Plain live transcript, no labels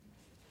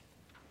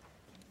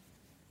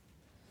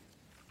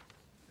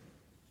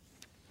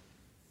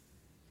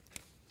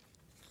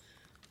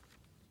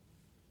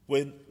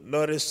We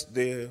notice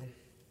the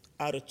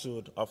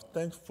attitude of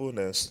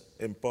thankfulness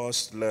in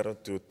Paul's letter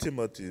to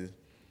Timothy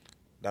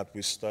that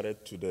we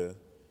studied today.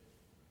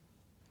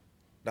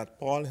 That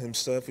Paul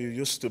himself, he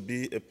used to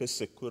be a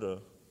persecutor,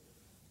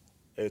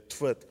 a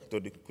threat to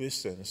the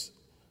Christians,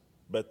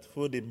 but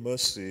through the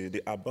mercy,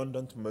 the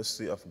abundant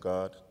mercy of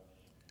God,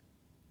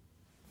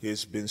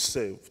 he's been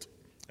saved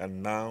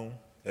and now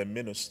a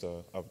minister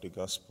of the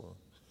gospel.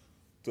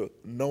 So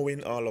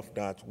knowing all of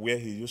that, where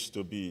he used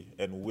to be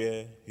and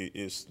where he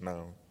is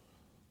now,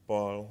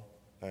 Paul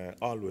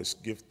always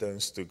gives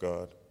thanks to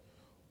God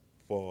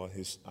for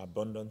his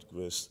abundant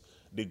grace,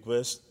 the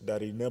grace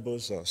that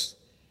enables us.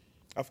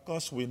 Of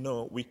course, we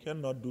know we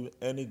cannot do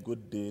any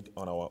good deed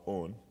on our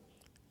own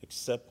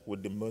except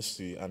with the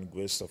mercy and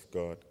grace of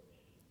God.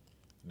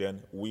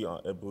 Then we are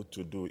able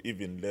to do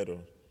even better.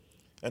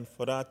 And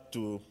for that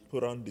to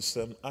put on the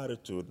same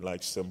attitude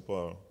like St.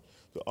 Paul,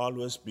 to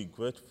always be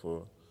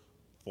grateful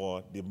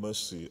for the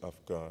mercy of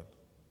God.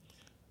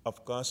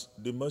 Of course,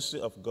 the mercy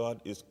of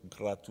God is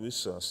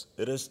gratuitous.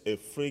 It is a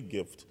free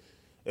gift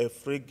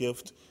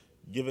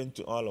given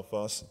to all of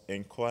us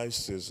in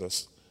Christ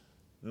Jesus.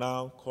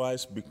 Now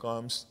Christ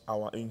becomes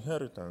our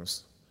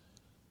inheritance.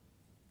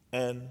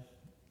 And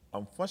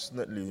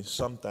unfortunately,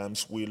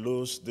 sometimes we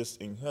lose this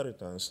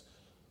inheritance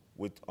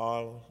with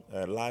all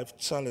life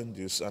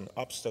challenges and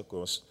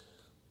obstacles,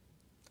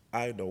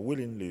 either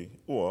willingly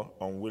or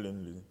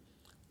unwillingly,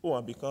 or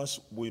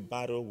because we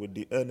battle with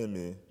the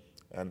enemy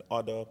and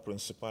other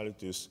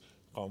principalities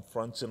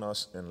confronting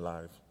us in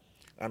life.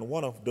 And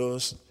one of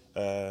those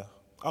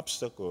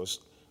obstacles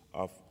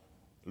of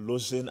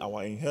losing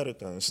our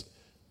inheritance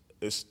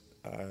is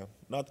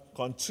not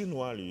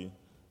continually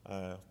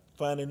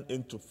fanning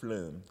into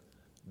flame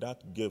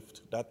that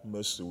gift, that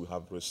mercy we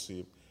have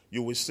received.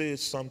 You will see it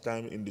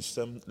sometime in the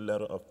same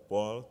letter of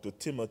Paul to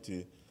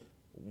Timothy,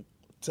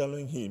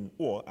 telling him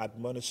or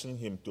admonishing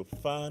him to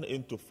fan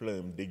into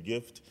flame the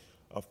gift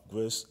of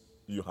grace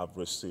you have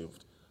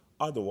received.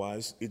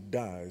 Otherwise, it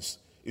dies.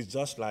 It's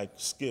just like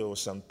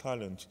skills and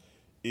talent.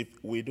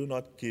 If we do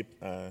not keep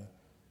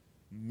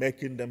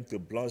making them to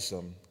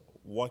blossom,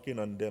 working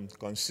on them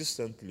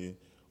consistently,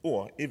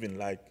 or even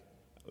like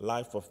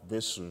life of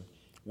virtue,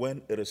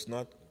 when it is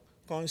not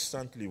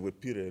constantly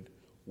repeated,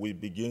 we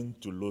begin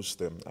to lose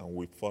them and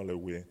we fall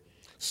away.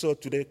 So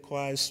today,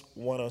 Christ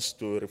wants us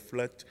to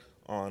reflect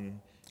on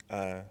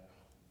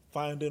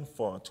finding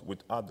fault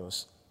with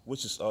others,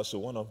 which is also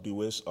one of the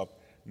ways of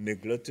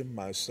neglecting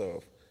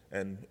myself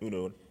and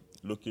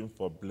looking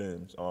for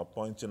blames or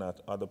pointing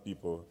at other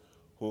people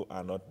who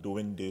are not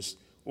doing this,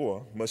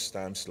 or most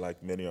times,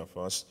 like many of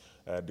us,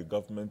 the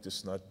government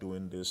is not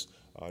doing this,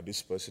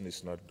 this person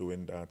is not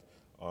doing that,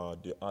 or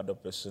the other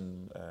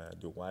person,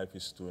 the wife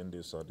is doing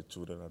this, or the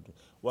children are doing.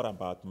 What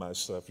about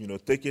myself?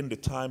 Taking the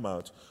time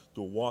out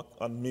to work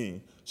on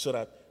me so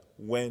that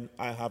when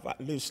I have, at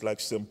least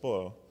like St.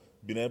 Paul,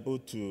 been able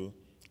to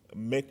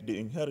make the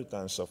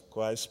inheritance of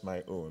Christ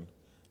my own,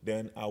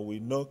 then I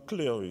will know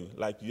clearly,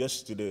 like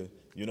yesterday,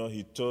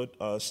 he told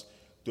us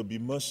to be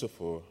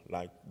merciful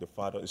like the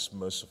Father is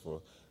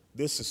merciful.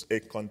 This is a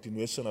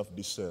continuation of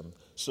the same.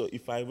 So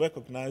if I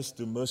recognize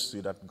the mercy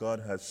that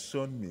God has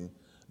shown me,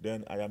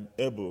 then I am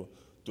able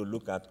to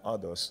look at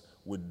others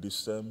with the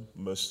same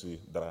mercy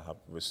that I have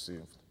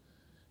received.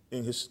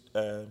 In his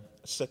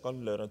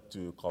second letter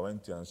to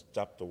Corinthians,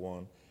 chapter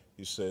 1,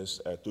 he says,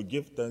 to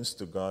give thanks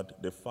to God,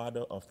 the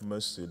Father of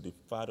mercy, the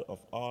Father of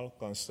all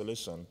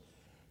consolation,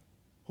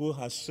 who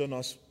has shown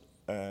us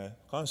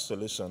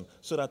consolation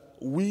so that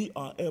we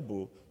are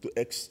able to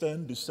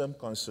extend the same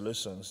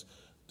consolations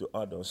to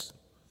others.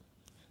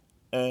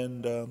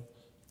 And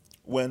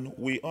when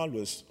we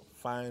always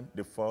find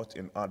the fault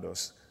in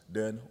others,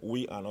 then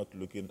we are not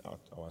looking at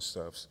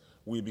ourselves.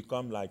 We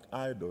become like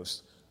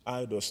idols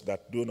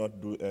that do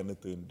not do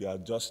anything. They are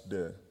just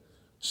there.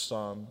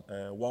 Psalm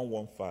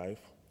 115,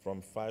 from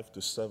 5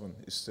 to 7,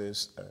 it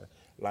says,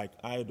 like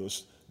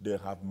idols, they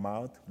have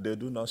mouth, they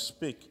do not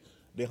speak.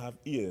 They have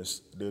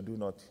ears, they do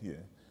not hear.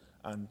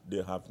 And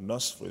they have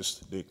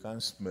nostrils, they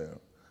can't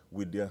smell.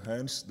 With their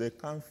hands, they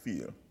can't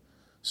feel.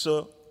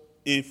 So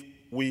if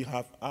we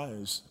have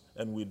eyes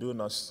and we do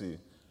not see,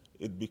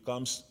 it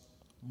becomes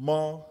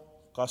more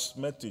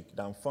cosmetic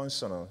than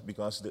functional,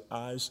 because the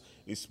eyes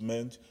is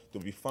meant to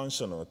be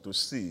functional, to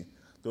see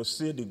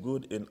the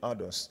good in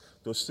others,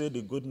 to see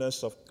the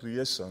goodness of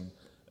creation,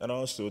 and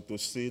also to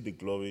see the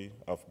glory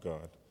of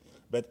God.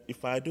 But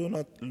if I do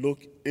not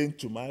look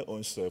into my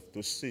own self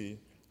to see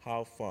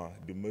how far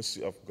the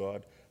mercy of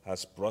God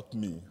has brought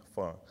me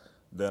far,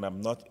 then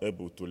I'm not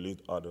able to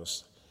lead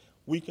others.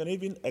 We can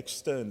even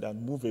extend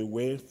and move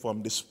away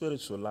from the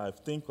spiritual life.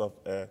 Think of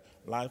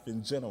life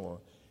in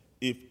general.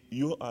 If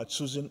you are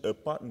choosing a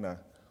partner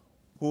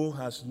who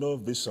has no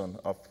vision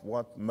of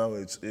what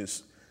marriage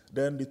is,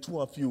 then the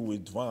two of you will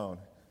drown.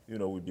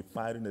 We'll be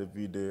fighting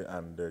every day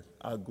and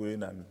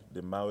arguing, and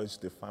the marriage,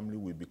 the family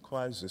will be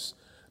crisis.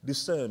 The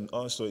same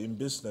also in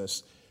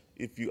business.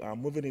 If you are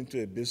moving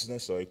into a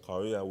business or a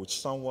career with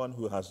someone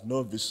who has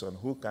no vision,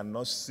 who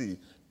cannot see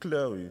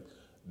clearly,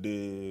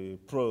 the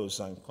pros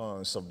and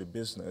cons of the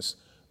business,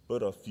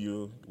 both of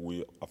you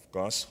will, of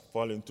course,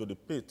 fall into the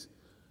pit.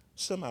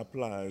 Same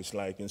applies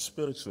like in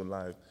spiritual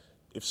life.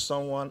 If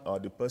someone or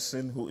the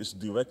person who is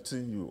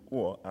directing you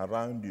or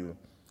around you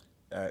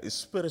is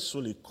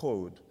spiritually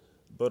cold,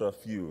 both of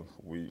you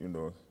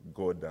will,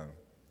 go down.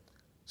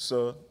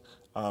 So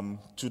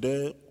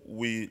today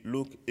we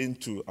look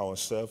into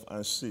ourselves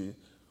and see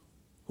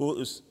who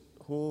is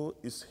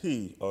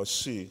he or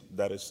she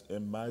that is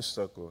in my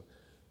circle.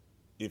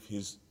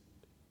 Is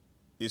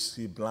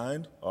he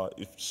blind or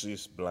if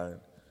she's blind,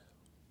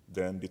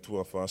 then the two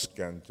of us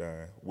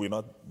will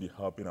not be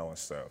helping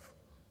ourselves.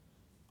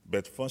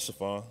 But first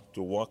of all,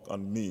 to work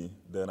on me,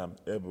 then I'm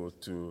able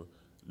to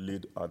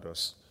lead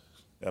others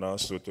and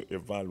also to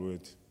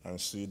evaluate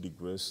and see the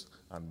grace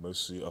and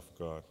mercy of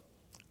God.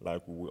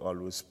 Like we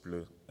always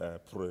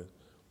pray,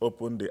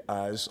 open the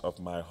eyes of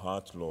my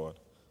heart, Lord,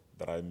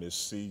 that I may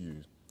see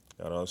you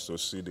and also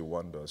see the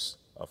wonders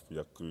of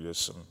your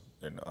creation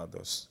in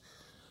others.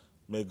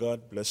 May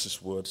God bless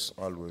his words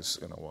always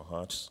in our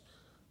hearts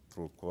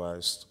through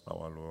Christ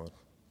our Lord.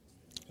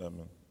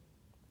 Amen.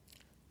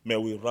 May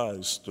we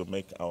rise to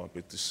make our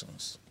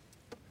petitions.